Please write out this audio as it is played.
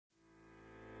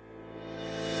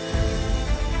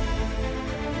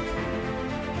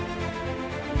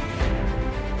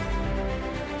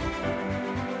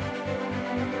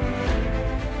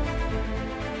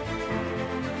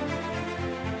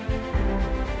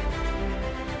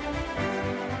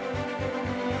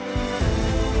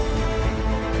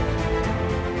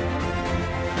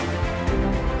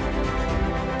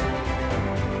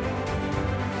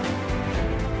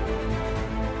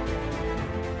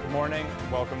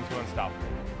and welcome to Unstoppable.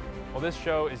 While this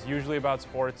show is usually about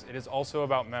sports, it is also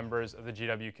about members of the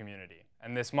GW community.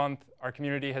 And this month, our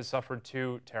community has suffered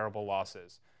two terrible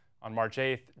losses. On March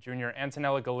 8th, junior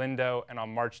Antonella Galindo, and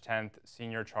on March 10th,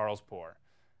 senior Charles Poor.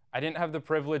 I didn't have the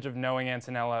privilege of knowing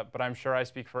Antonella, but I'm sure I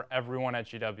speak for everyone at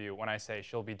GW when I say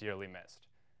she'll be dearly missed.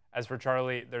 As for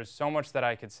Charlie, there's so much that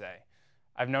I could say.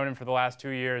 I've known him for the last 2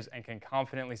 years and can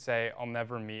confidently say I'll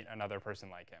never meet another person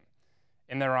like him.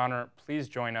 In their honor, please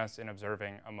join us in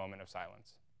observing a moment of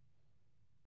silence.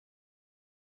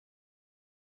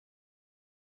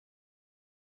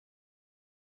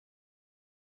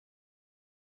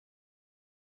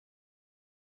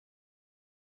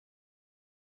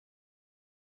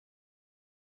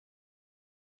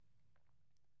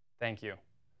 Thank you.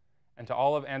 And to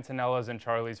all of Antonella's and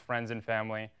Charlie's friends and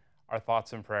family, our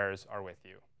thoughts and prayers are with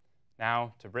you.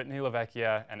 Now to Brittany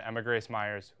LaVecchia and Emma Grace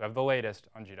Myers, who have the latest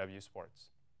on GW Sports.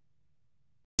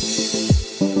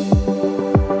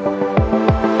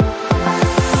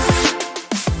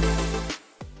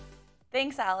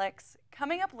 Thanks, Alex.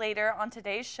 Coming up later on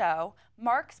today's show,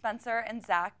 Mark, Spencer, and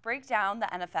Zach break down the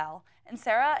NFL, and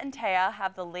Sarah and Taya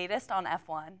have the latest on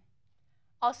F1.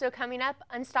 Also coming up,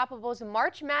 Unstoppable's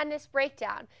March Madness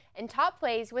breakdown and top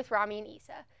plays with Rami and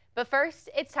Issa. But first,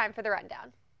 it's time for the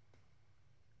rundown.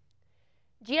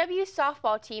 GW's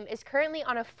softball team is currently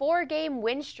on a 4-game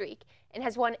win streak and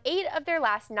has won 8 of their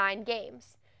last 9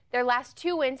 games. Their last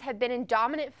 2 wins have been in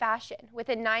dominant fashion, with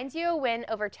a 9-0 win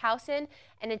over Towson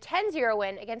and a 10-0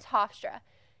 win against Hofstra.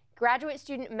 Graduate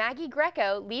student Maggie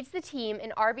Greco leads the team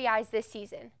in RBIs this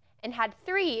season and had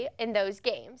 3 in those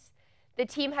games. The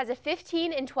team has a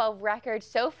 15-12 record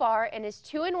so far and is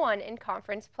 2-1 in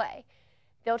conference play.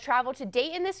 They'll travel to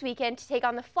Dayton this weekend to take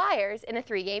on the Flyers in a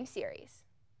 3-game series.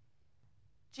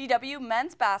 GW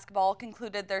men's basketball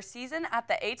concluded their season at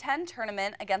the A10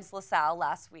 tournament against LaSalle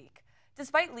last week.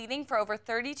 Despite leading for over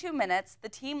 32 minutes, the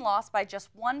team lost by just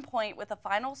 1 point with a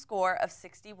final score of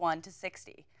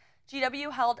 61-60.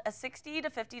 GW held a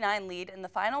 60-59 lead in the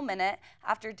final minute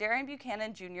after Darren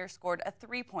Buchanan Jr. scored a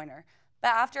 3-pointer. But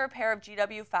after a pair of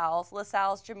GW fouls,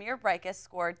 LaSalle's Jameer Brycus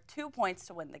scored 2 points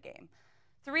to win the game.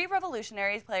 3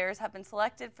 Revolutionaries players have been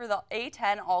selected for the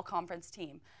A10 All-Conference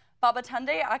team.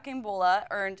 Babatunde Akingbola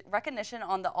earned recognition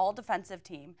on the All-Defensive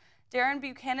team. Darren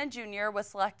Buchanan Jr. was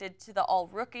selected to the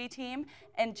All-Rookie team,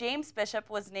 and James Bishop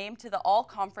was named to the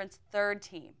All-Conference 3rd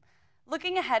team.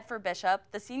 Looking ahead for Bishop,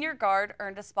 the senior guard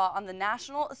earned a spot on the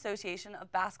National Association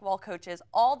of Basketball Coaches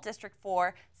All-District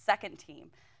 4 2nd team.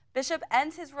 Bishop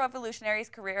ends his Revolutionaries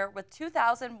career with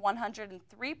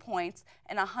 2,103 points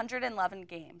in 111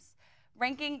 games,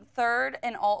 ranking 3rd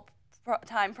in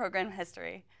all-time program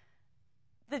history.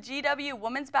 The GW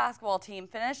women's basketball team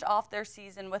finished off their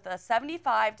season with a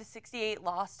 75-68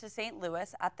 loss to St.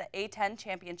 Louis at the A10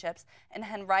 Championships in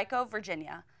Henrico,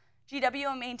 Virginia.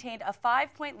 GW maintained a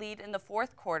 5-point lead in the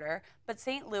 4th quarter, but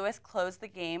St. Louis closed the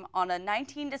game on a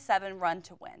 19-7 run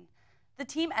to win. The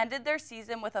team ended their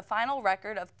season with a final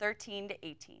record of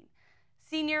 13-18.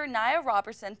 Senior Nia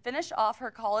Robertson finished off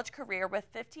her college career with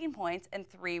 15 points and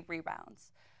 3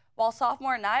 rebounds, while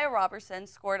sophomore Nia Robertson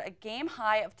scored a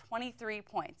game-high of 23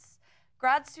 points.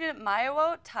 Grad student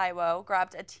Mayowo Taiwo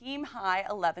grabbed a team-high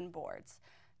 11 boards.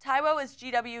 Taiwo is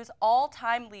GW's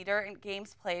all-time leader in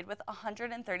games played with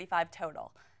 135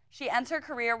 total. She ends her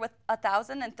career with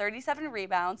 1,037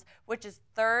 rebounds, which is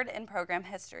 3rd in program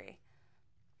history.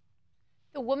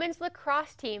 The women's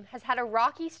lacrosse team has had a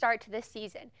rocky start to this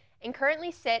season and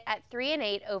currently sit at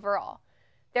 3-8 overall.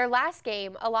 Their last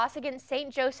game, a loss against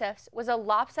St. Joseph's, was a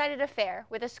lopsided affair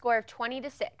with a score of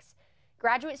 20-6.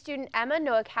 Graduate student Emma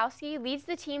Nowakowski leads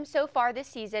the team so far this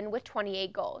season with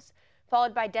 28 goals,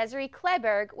 followed by Desiree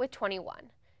Kleberg with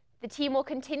 21. The team will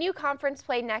continue conference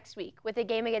play next week with a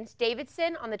game against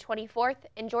Davidson on the 24th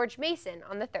and George Mason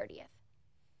on the 30th.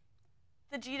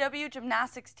 The GW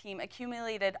gymnastics team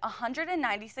accumulated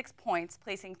 196 points,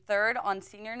 placing 3rd on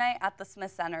senior night at the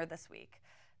Smith Center this week.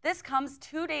 This comes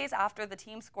 2 days after the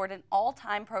team scored an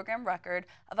all-time program record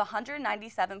of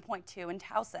 197.2 in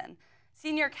Towson.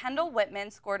 Senior Kendall Whitman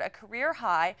scored a career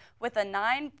high with a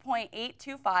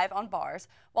 9.825 on bars,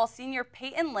 while senior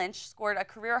Peyton Lynch scored a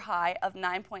career high of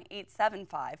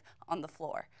 9.875 on the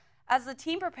floor. As the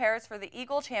team prepares for the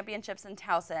Eagle Championships in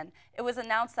Towson, it was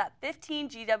announced that 15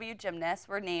 GW gymnasts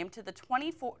were named to the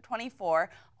 2024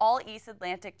 All-East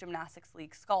Atlantic Gymnastics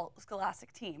League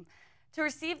Scholastic team. To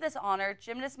receive this honor,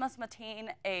 gymnasts must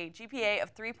maintain a GPA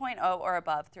of 3.0 or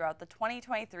above throughout the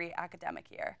 2023 academic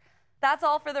year. That's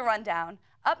all for the rundown.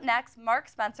 Up next, Mark,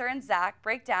 Spencer, and Zach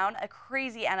break down a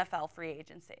crazy NFL free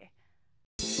agency.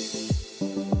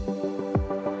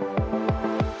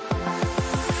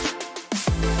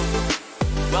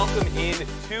 welcome in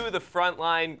to the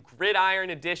Frontline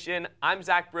Gridiron Edition. I'm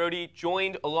Zach Brody,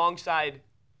 joined alongside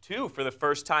two for the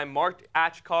first time, Mark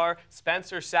Achkar,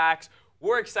 Spencer Sachs.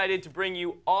 We're excited to bring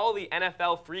you all the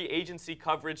NFL free agency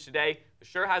coverage today. There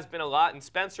sure has been a lot, and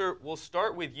Spencer, we'll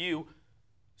start with you.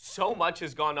 So much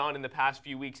has gone on in the past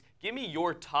few weeks. Give me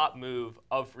your top move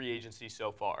of free agency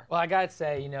so far. Well, I got to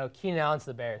say, Keenan Allen to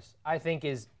the Bears, I think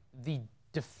is the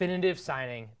definitive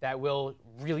signing that will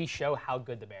really show how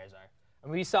good the Bears are. I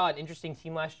mean, we saw an interesting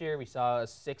team last year. We saw a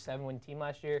 6-7 win team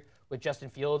last year with Justin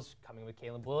Fields coming with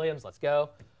Caleb Williams. Let's go.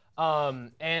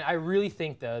 And I really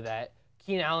think, though, that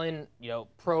Keenan Allen,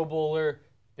 Pro Bowler,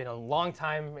 been a long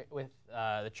time with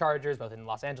the Chargers, both in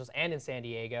Los Angeles and in San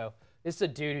Diego. This is a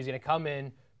dude who's going to come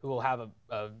in who will have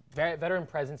a veteran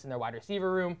presence in their wide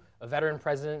receiver room, a veteran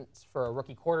presence for a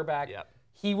rookie quarterback. Yep.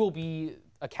 He will be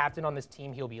a captain on this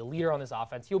team. He'll be a leader on this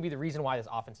offense. He'll be the reason why this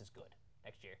offense is good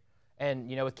next year. And,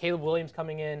 with Caleb Williams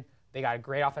coming in, they got a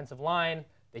great offensive line.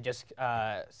 They just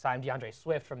signed DeAndre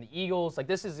Swift from the Eagles.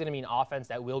 This is going to be an offense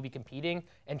that will be competing.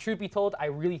 And truth be told, I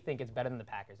really think it's better than the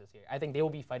Packers this year. I think they will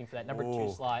be fighting for that number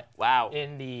 2 slot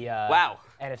in the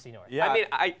NFC North. Yeah. I mean,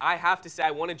 I have to say,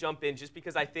 I want to jump in just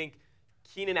because I think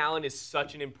Keenan Allen is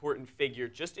such an important figure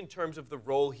just in terms of the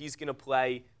role he's going to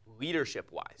play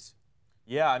leadership-wise.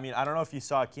 Yeah, I mean, I don't know if you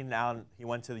saw Keenan Allen. He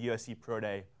went to the USC Pro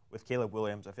Day with Caleb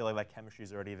Williams. I feel like that chemistry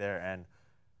is already there. And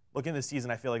looking at the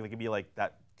season, I feel like they could be like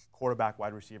that quarterback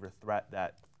wide receiver threat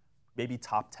that maybe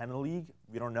top 10 in the league.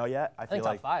 We don't know yet. I feel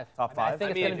like top 5. Top 5. I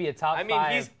think it's going to be a top 5. I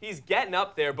mean, he's getting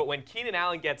up there, but when Keenan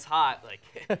Allen gets hot,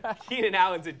 Keenan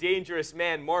Allen's a dangerous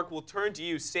man. Mark, we'll turn to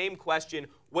you. Same question.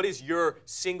 What is your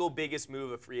single biggest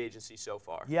move of free agency so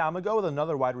far? Yeah, I'm going to go with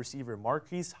another wide receiver,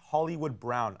 Marquise Hollywood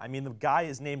Brown. I mean, the guy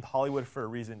is named Hollywood for a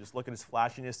reason. Just look at his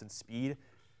flashiness and speed.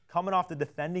 Coming off the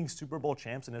defending Super Bowl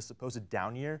champs in his supposed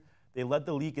down year, they led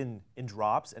the league in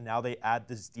drops, and now they add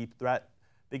this deep threat,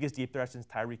 biggest deep threat since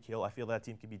Tyreek Hill. I feel that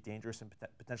team can be dangerous and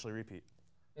potentially repeat.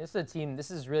 This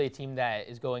is really a team that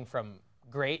is going from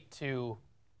great to,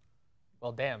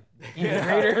 well, damn, even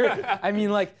greater. I mean,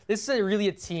 this is really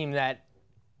a team that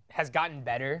has gotten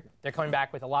better. They're coming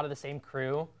back with a lot of the same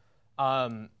crew.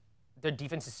 Their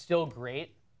defense is still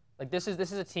great. This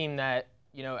is a team that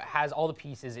has all the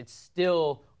pieces. It's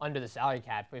still under the salary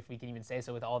cap, if we can even say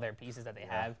so, with all their pieces that they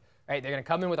have. Right? They're going to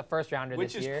come in with a first rounder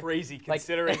this year. Which is crazy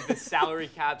considering the salary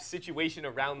cap situation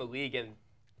around the league. And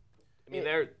I mean,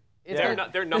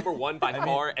 they're number 1 by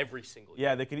far every single year.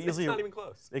 Yeah, they could easily. It's not even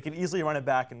close. They could easily run it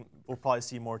back, and we'll probably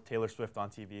see more Taylor Swift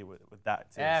on TV with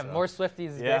that too. Yeah, so. More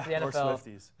Swifties is great for the NFL. More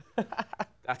Swifties.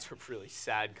 That's a really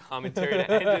sad commentary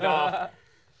to end it off.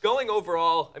 Going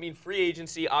overall, I mean, free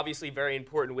agency, obviously very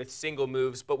important with single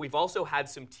moves, but we've also had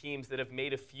some teams that have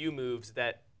made a few moves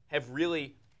that have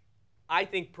really, I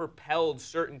think, propelled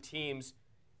certain teams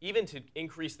even to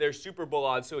increase their Super Bowl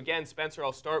odds. So again, Spencer,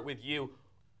 I'll start with you.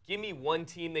 Give me one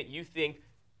team that you think,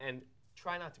 and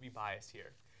try not to be biased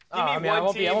here. Give me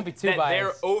one team I won't be too that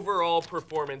biased. Their overall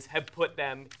performance have put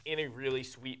them in a really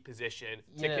sweet position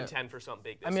to contend for something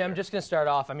big this year. I'm just going to start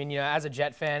off. I mean, as a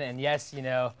Jet fan, and yes,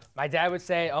 my dad would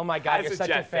say, "Oh my God, you're such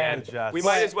a fan." We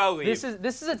might as well leave.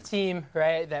 This is a team,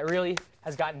 right, that really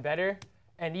has gotten better,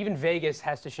 and even Vegas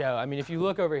has to show. I mean, if you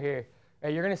look over here,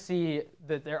 right, you're going to see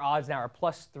that their odds now are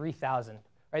plus 3,000.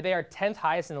 Right, they are 10th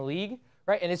highest in the league,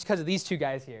 right, and it's because of these two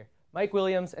guys here, Mike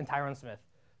Williams and Tyron Smith.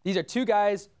 These are two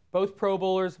guys, both Pro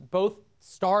Bowlers, both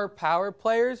star power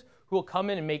players who will come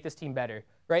in and make this team better,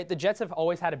 right? The Jets have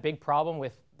always had a big problem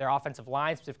with their offensive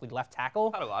line, specifically left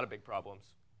tackle. Had a lot of big problems.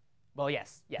 Well,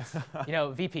 yes.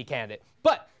 VP candidate.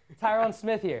 But Tyron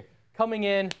Smith here, coming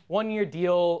in, 1-year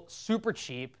deal, super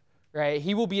cheap, right?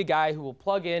 He will be a guy who will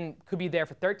plug in, could be there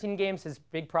for 13 games. His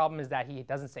big problem is that he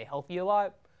doesn't stay healthy a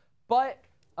lot. But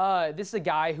this is a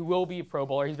guy who will be a Pro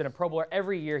Bowler. He's been a Pro Bowler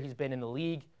every year he's been in the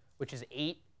league, which is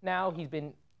 8 now. He's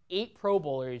been 8 Pro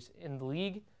Bowlers in the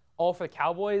league, all for the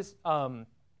Cowboys.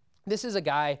 This is a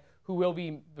guy who will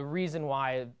be the reason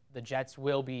why the Jets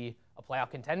will be a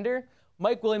playoff contender.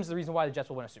 Mike Williams is the reason why the Jets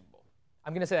will win a Super Bowl.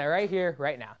 I'm going to say that right here,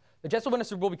 right now. The Jets will win a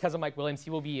Super Bowl because of Mike Williams. He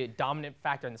will be a dominant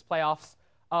factor in this playoffs.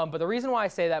 But the reason why I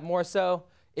say that more so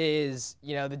is,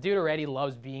 the dude already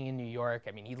loves being in New York.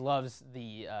 I mean, he loves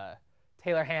the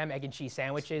Taylor ham, egg, and cheese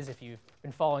sandwiches, if you've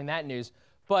been following that news.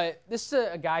 But this is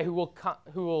a guy who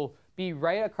will be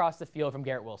right across the field from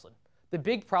Garrett Wilson. The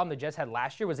big problem the Jets had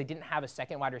last year was they didn't have a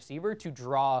second wide receiver to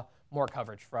draw more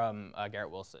coverage from Garrett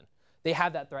Wilson. They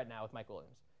have that threat now with Mike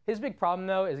Williams. His big problem,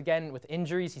 though, is, again, with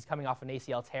injuries. He's coming off an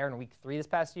ACL tear in Week 3 this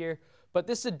past year. But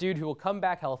this is a dude who will come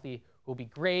back healthy, who will be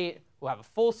great, who will have a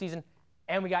full season,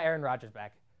 and we got Aaron Rodgers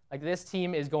back. This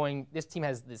team has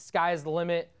the sky is the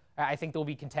limit. I think they'll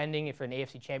be contending for an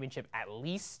AFC Championship at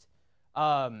least.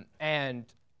 And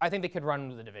I think they could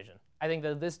run the division. I think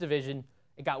that this division,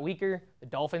 it got weaker. The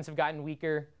Dolphins have gotten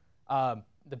weaker.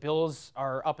 The Bills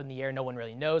are up in the air. No one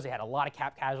really knows. They had a lot of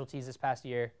cap casualties this past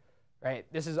year, right?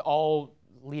 This is all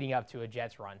leading up to a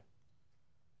Jets run.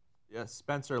 Yeah,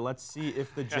 Spencer, let's see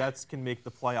if the Jets can make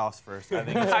the playoffs first. I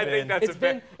think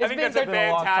that's a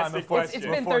fantastic question.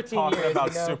 It's been 13 years.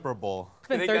 About Super Bowl. It's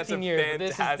been 13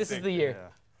 years. This is the year.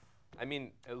 Yeah. I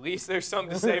mean, at least there's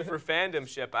something to say for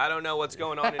fandomship. I don't know what's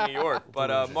going on in New York,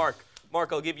 but Mark,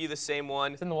 I'll give you the same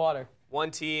one. It's in the water.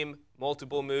 One team,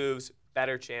 multiple moves,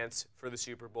 better chance for the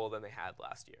Super Bowl than they had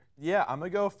last year. Yeah, I'm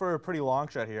going to go for a pretty long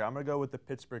shot here. I'm going to go with the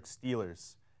Pittsburgh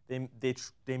Steelers. They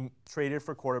traded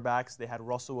for quarterbacks. They had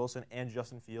Russell Wilson and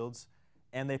Justin Fields,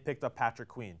 and they picked up Patrick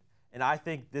Queen. And I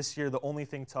think this year the only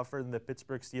thing tougher than the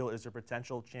Pittsburgh Steelers is their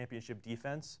potential championship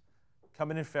defense.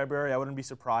 Coming in February, I wouldn't be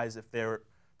surprised if they were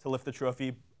to lift the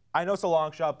trophy. I know it's a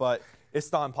long shot, but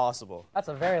it's not impossible. That's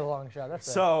a very long shot. That's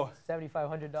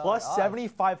 $7,500 plus odds.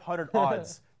 7,500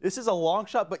 odds. This is a long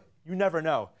shot, but you never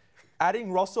know.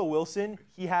 Adding Russell Wilson,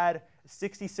 he had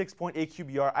 66.8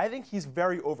 QBR. I think he's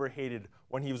very overhated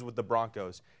when he was with the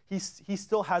Broncos. He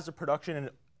still has the production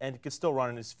and can still run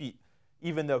on his feet,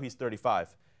 even though he's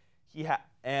 35.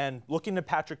 And looking at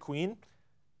Patrick Queen,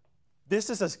 this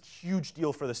is a huge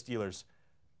deal for the Steelers.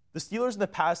 The Steelers in the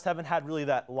past haven't had really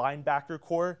that linebacker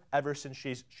core ever since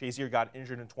Shazier got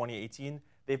injured in 2018.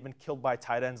 They've been killed by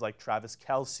tight ends like Travis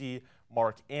Kelce,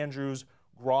 Mark Andrews,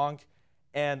 Gronk.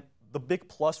 And the big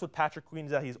plus with Patrick Queen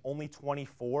is that he's only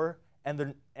 24,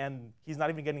 and he's not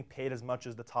even getting paid as much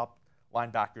as the top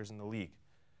linebackers in the league.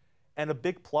 And a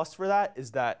big plus for that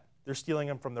is that they're stealing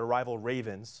him from their rival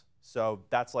Ravens, so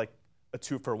that's like a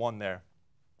 2-for-1 there.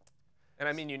 And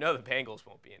I mean, you know the Bengals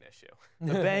won't be an issue.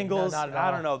 The Bengals, no,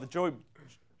 I don't know.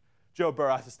 Joe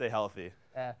Burrow has to stay healthy.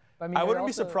 Yeah, I wouldn't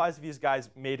be surprised if these guys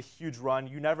made a huge run.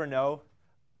 You never know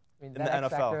in the NFL.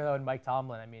 Factor, though, and Mike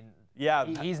Tomlin, I mean, yeah,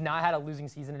 he's not had a losing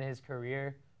season in his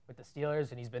career with the Steelers,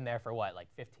 and he's been there for what, like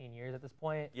 15 years at this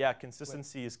point? Yeah,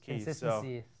 consistency is key. So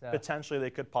potentially they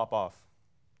could pop off.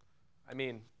 I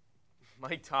mean,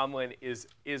 Mike Tomlin is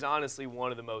honestly one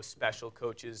of the most special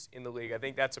coaches in the league. I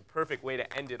think that's a perfect way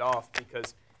to end it off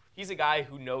because he's a guy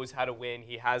who knows how to win.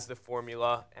 He has the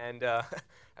formula, and I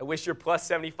wish your plus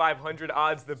 7,500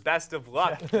 odds the best of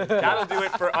luck. That'll do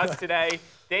it for us today.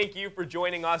 Thank you for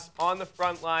joining us on the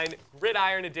front line,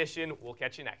 Gridiron Edition. We'll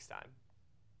catch you next time.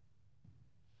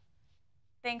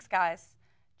 Thanks, guys.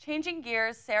 Changing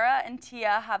gears, Sarah and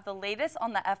Tia have the latest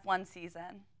on the F1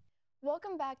 season.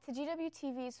 Welcome back to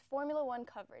GWTV's Formula One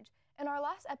coverage. In our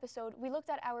last episode, we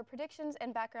looked at our predictions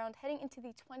and background heading into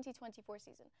the 2024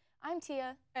 season. I'm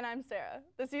Tia. And I'm Sarah.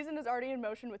 The season is already in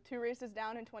motion with 2 races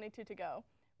down and 22 to go.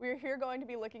 We are here going to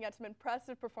be looking at some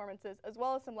impressive performances as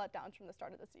well as some letdowns from the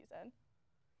start of the season.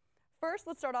 First,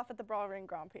 let's start off at the Bahrain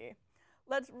Grand Prix.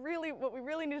 What we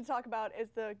really need to talk about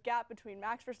is the gap between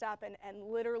Max Verstappen and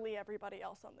literally everybody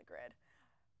else on the grid.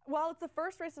 While it's the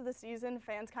first race of the season,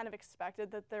 fans kind of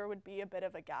expected that there would be a bit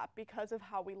of a gap because of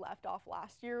how we left off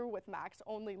last year with Max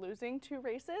only losing 2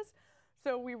 races.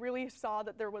 So we really saw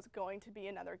that there was going to be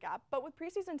another gap. But with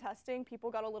preseason testing,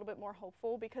 people got a little bit more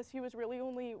hopeful because he was really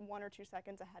only 1 or 2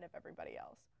 seconds ahead of everybody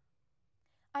else.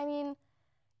 I mean,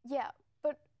 yeah,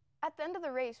 but at the end of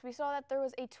the race, we saw that there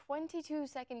was a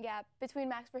 22-second gap between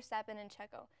Max Verstappen and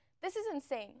Checo. This is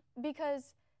insane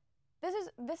because this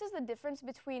is the difference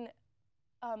between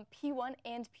P1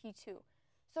 and P2.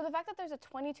 So the fact that there's a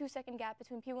 22-second gap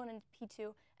between P1 and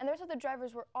P2, and the rest of the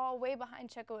drivers were all way behind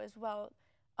Checo as well,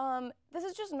 this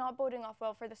is just not boding off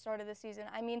well for the start of the season.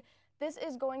 I mean, this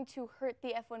is going to hurt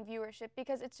the F1 viewership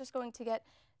because it's just going to get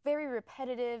very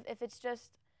repetitive if it's just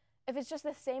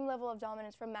the same level of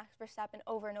dominance from Max Verstappen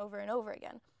over and over and over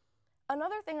again.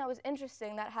 Another thing that was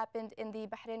interesting that happened in the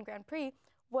Bahrain Grand Prix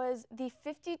was the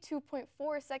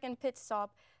 52.4-second pit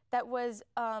stop that was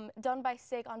done by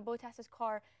SICK on Bottas's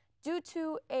car due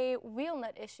to a wheel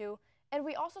nut issue. And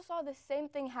we also saw the same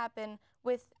thing happen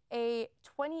with a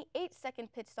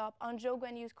 28-second pit stop on Zhou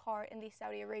Guanyu's car in the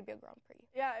Saudi Arabia Grand Prix.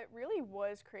 Yeah, it really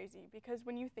was crazy because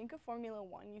when you think of Formula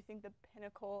One, you think the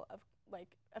pinnacle of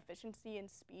like efficiency and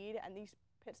speed, and these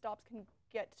pit stops can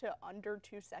get to under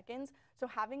 2 seconds. So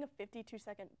having a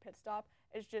 52-second pit stop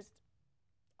is just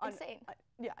insane.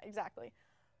 Yeah, exactly.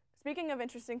 Speaking of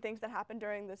interesting things that happened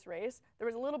during this race, there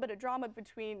was a little bit of drama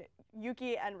between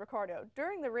Yuki and Ricciardo.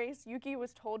 During the race, Yuki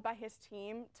was told by his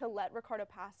team to let Ricciardo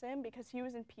pass him because he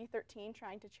was in P13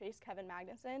 trying to chase Kevin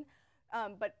Magnussen.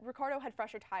 But Ricciardo had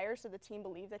fresher tires, so the team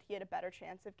believed that he had a better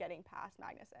chance of getting past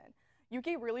Magnussen.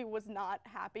 Yuki really was not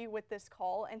happy with this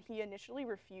call, and he initially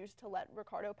refused to let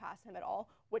Ricardo pass him at all,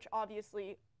 which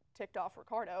obviously ticked off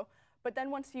Ricardo. But then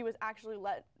once he was actually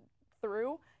let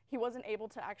through, he wasn't able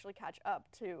to actually catch up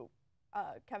to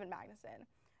Kevin Magnussen.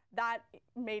 That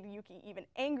made Yuki even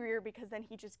angrier because then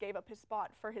he just gave up his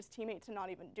spot for his teammate to not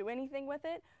even do anything with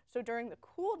it. So during the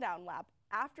cool-down lap,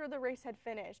 after the race had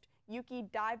finished, Yuki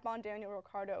dive-bombed Daniel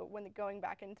Ricciardo when going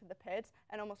back into the pits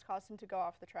and almost caused him to go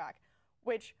off the track,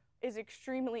 which is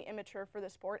extremely immature for the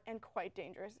sport and quite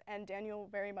dangerous, and Daniel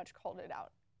very much called it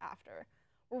out after.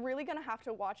 We're really going to have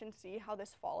to watch and see how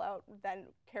this fallout then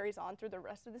carries on through the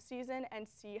rest of the season and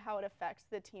see how it affects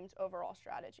the team's overall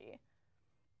strategy.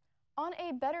 On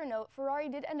a better note, Ferrari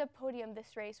did end up podium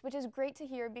this race, which is great to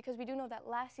hear because we do know that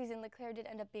last season Leclerc did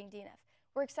end up being DNF.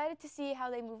 We're excited to see how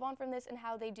they move on from this and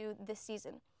how they do this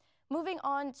season. Moving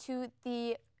on to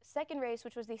the second race,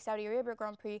 which was the Saudi Arabia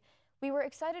Grand Prix, we were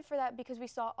excited for that because we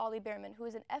saw Ollie Bearman, who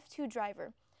is an F2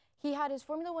 driver. He had his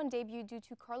Formula One debut due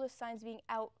to Carlos Sainz being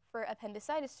out for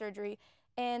appendicitis surgery,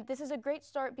 and this is a great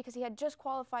start because he had just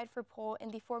qualified for pole in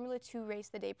the Formula 2 race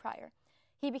the day prior.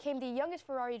 He became the youngest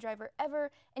Ferrari driver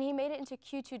ever, and he made it into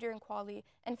Q2 during quali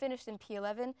and finished in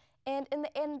P11. And in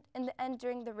the end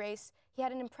during the race, he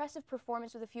had an impressive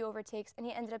performance with a few overtakes, and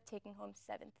he ended up taking home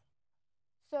 7th.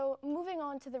 So moving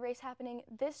on to the race happening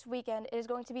this weekend, it is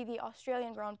going to be the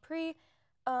Australian Grand Prix.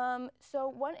 So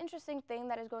one interesting thing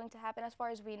that is going to happen, as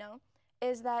far as we know,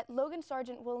 is that Logan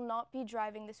Sargent will not be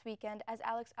driving this weekend as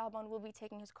Alex Albon will be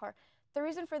taking his car. The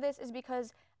reason for this is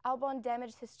because Albon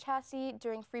damaged his chassis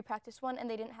during free practice 1 and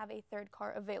they didn't have a third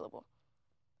car available.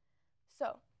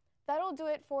 So that'll do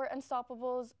it for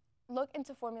Unstoppables Look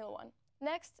into Formula 1.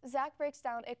 Next, Zach breaks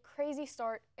down a crazy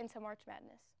start into March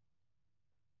Madness.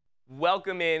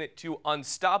 Welcome in to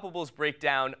Unstoppables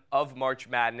breakdown of March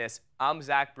Madness. I'm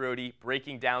Zach Brody,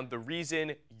 breaking down the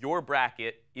reason your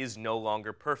bracket is no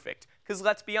longer perfect. Because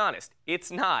let's be honest,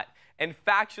 it's not. And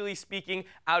factually speaking,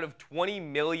 out of 20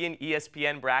 million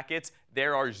ESPN brackets,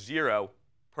 there are 0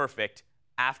 perfect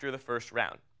after the first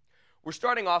round. We're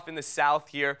starting off in the South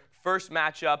here. First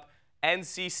matchup,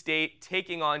 NC State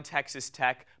taking on Texas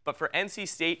Tech. But for NC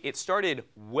State, it started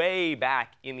way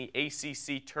back in the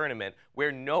ACC tournament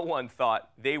where no one thought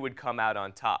they would come out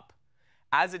on top.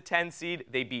 As a 10 seed,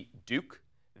 they beat Duke,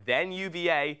 then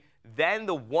UVA, then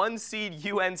the 1 seed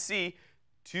UNC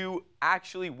to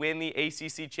actually win the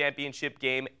ACC championship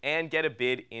game and get a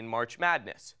bid in March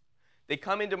Madness. They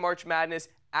come into March Madness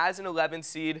as an 11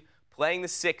 seed, playing the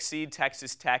 6 seed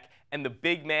Texas Tech, and the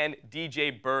big man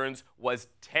DJ Burns was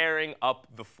tearing up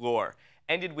the floor.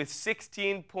 Ended with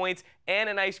 16 points and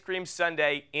an ice cream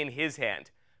sundae in his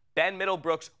hand. Ben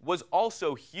Middlebrooks was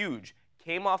also huge.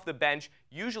 Came off the bench,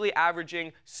 usually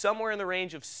averaging somewhere in the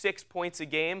range of 6 points a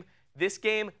game. This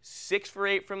game, 6 for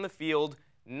 8 from the field,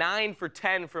 9 for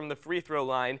 10 from the free throw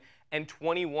line, and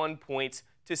 21 points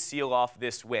to seal off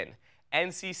this win.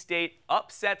 NC State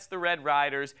upsets the Red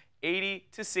Riders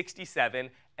 80-67,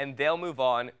 and they'll move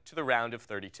on to the round of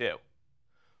 32.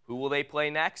 Who will they play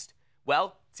next?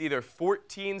 Well, it's either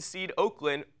 14 seed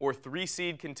Oakland or 3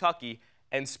 seed Kentucky,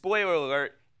 and spoiler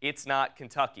alert, it's not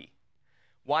Kentucky.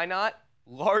 Why not?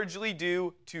 Largely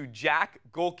due to Jack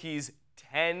Golke's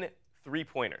 10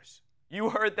 three-pointers. You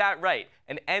heard that right,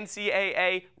 an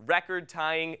NCAA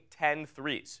record-tying 10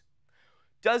 threes.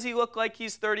 Does he look like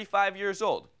he's 35 years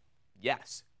old?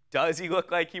 Yes. Does he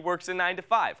look like he works a 9 to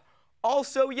 5?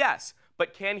 Also yes,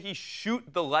 but can he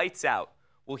shoot the lights out?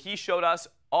 Well, he showed us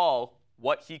all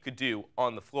what he could do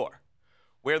on the floor.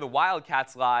 Where the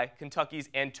Wildcats lie, Kentucky's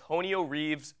Antonio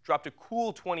Reeves dropped a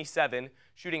cool 27,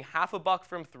 shooting half a buck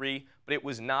from 3, but it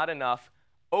was not enough.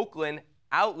 Oakland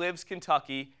outlives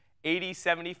Kentucky,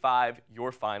 80-75,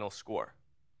 your final score.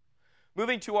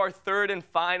 Moving to our third and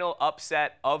final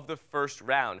upset of the first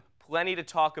round. Plenty to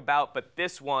talk about, but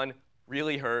this one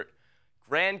really hurt.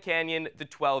 Grand Canyon, the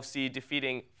 12 seed,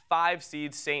 defeating 5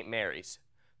 seed St. Mary's.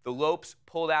 The Lopes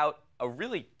pulled out a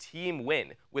really team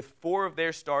win, with 4 of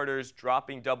their starters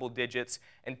dropping double digits,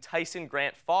 and Tyson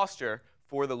Grant Foster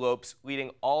for the Lopes leading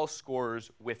all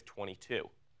scorers with 22.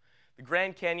 The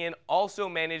Grand Canyon also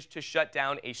managed to shut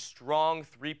down a strong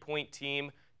 3-point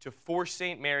team to force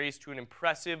St. Mary's to an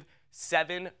impressive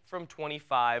 7 from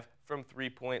 25 from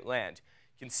 3-point land.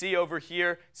 You can see over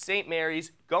here, St.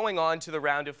 Mary's going on to the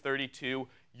round of 32.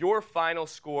 Your final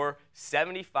score,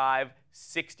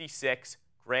 75-66.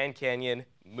 Grand Canyon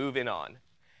moving on.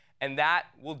 And that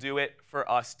will do it for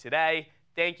us today.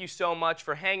 Thank you so much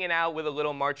for hanging out with a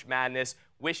little March Madness.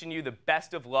 Wishing you the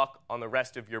best of luck on the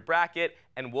rest of your bracket,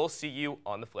 and we'll see you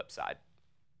on the flip side.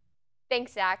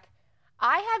 Thanks, Zach.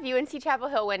 I have UNC Chapel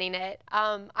Hill winning it.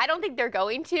 I don't think they're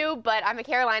going to, but I'm a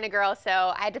Carolina girl,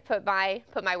 so I had to put my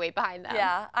weight behind them.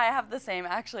 Yeah, I have the same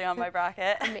actually on my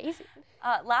bracket. Amazing.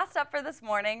 Last up for this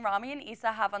morning, Rami and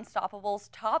Issa have Unstoppable's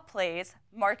Top Plays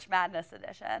March Madness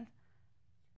Edition.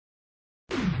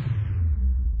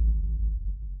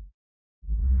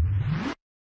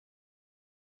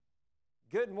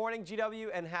 Good morning, GW,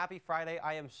 and happy Friday.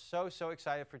 I am so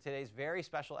excited for today's very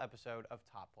special episode of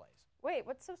Top Plays. Wait,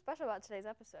 what's so special about today's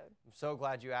episode? I'm so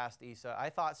glad you asked, Issa. I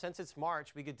thought since it's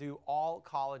March, we could do all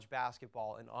college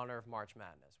basketball in honor of March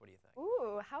Madness. What do you think?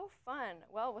 Ooh, how fun.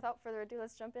 Well, without further ado,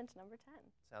 let's jump into number 10.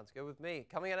 Sounds good with me.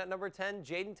 Coming in at number 10,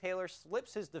 Jaden Taylor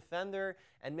slips his defender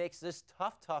and makes this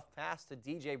tough pass to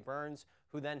DJ Burns,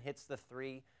 who then hits the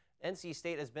three. NC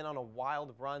State has been on a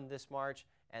wild run this March,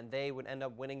 and they would end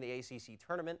up winning the ACC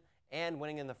tournament and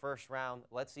winning in the first round.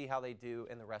 Let's see how they do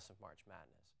in the rest of March Madness.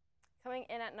 Coming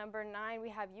in at number 9, we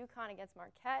have UConn against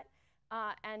Marquette.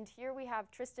 And here we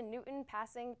have Tristan Newton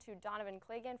passing to Donovan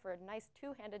Claygan for a nice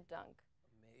two-handed dunk.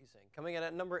 Amazing. Coming in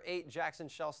at number 8, Jackson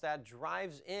Shellstad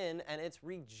drives in, and it's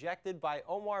rejected by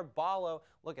Omar Ballo.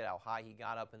 Look at how high he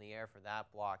got up in the air for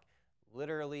that block.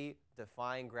 Literally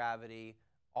defying gravity,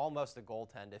 almost a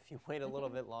goaltend if you wait a little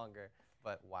bit longer.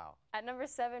 But wow. At number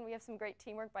 7, we have some great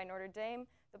teamwork by Notre Dame.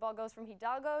 The ball goes from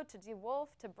Hidalgo to DeWolf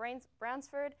to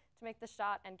Brownsford to make the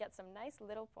shot and get some nice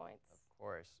little points. Of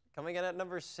course. Coming in at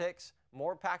number 6,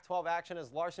 more Pac-12 action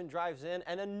as Larson drives in,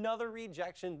 and another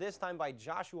rejection, this time by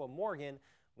Joshua Morgan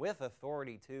with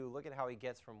authority too. Look at how he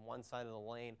gets from one side of the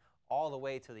lane all the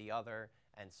way to the other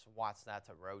and swats that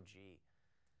to row G.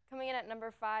 Coming in at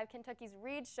number 5, Kentucky's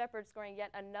Reed Shepherd scoring yet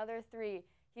another 3.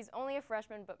 He's only a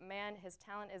freshman, but man, his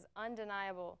talent is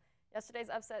undeniable. Yesterday's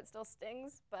upset still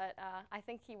stings, but I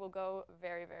think he will go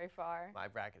very far. My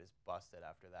bracket is busted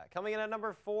after that. Coming in at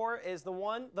number 4 is the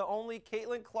one, the only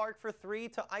Caitlin Clark for 3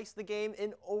 to ice the game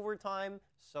in overtime.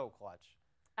 So clutch.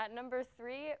 At number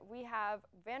 3, we have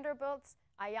Vanderbilt's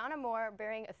Ayanna Moore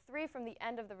bearing a 3 from the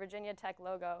end of the Virginia Tech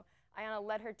logo. Ayanna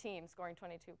led her team, scoring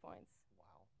 22 points.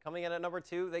 Coming in at number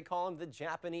 2, they call him the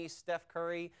Japanese Steph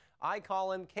Curry. I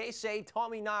call him Keisei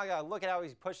Tominaga. Look at how he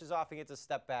pushes off and gets a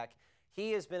step back.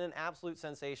 He has been an absolute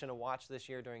sensation to watch this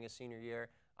year during his senior year.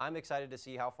 I'm excited to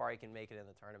see how far he can make it in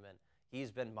the tournament. He's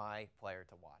been my player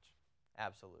to watch.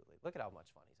 Absolutely. Look at how much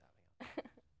fun he's having.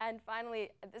 And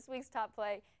finally, this week's top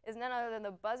play is none other than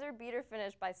the buzzer beater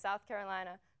finish by South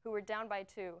Carolina, who were down by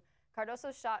 2.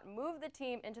 Cardoso's shot moved the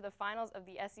team into the finals of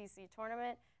the SEC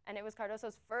tournament, and it was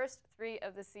Cardoso's first 3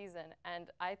 of the season,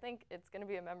 and I think it's going to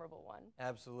be a memorable one.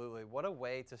 Absolutely. What a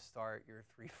way to start your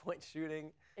 3-point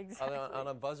shooting. Exactly. On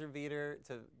a buzzer beater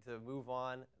to move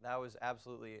on. That was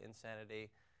absolutely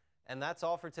insanity. And that's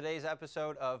all for today's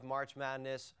episode of March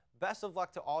Madness. Best of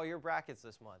luck to all your brackets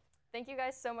this month. Thank you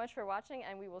guys so much for watching,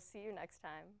 and we will see you next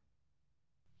time.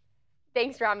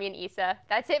 Thanks, Rami and Issa.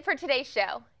 That's it for today's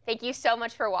show. Thank you so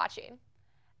much for watching.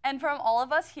 And from all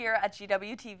of us here at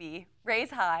GWTV,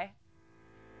 raise high.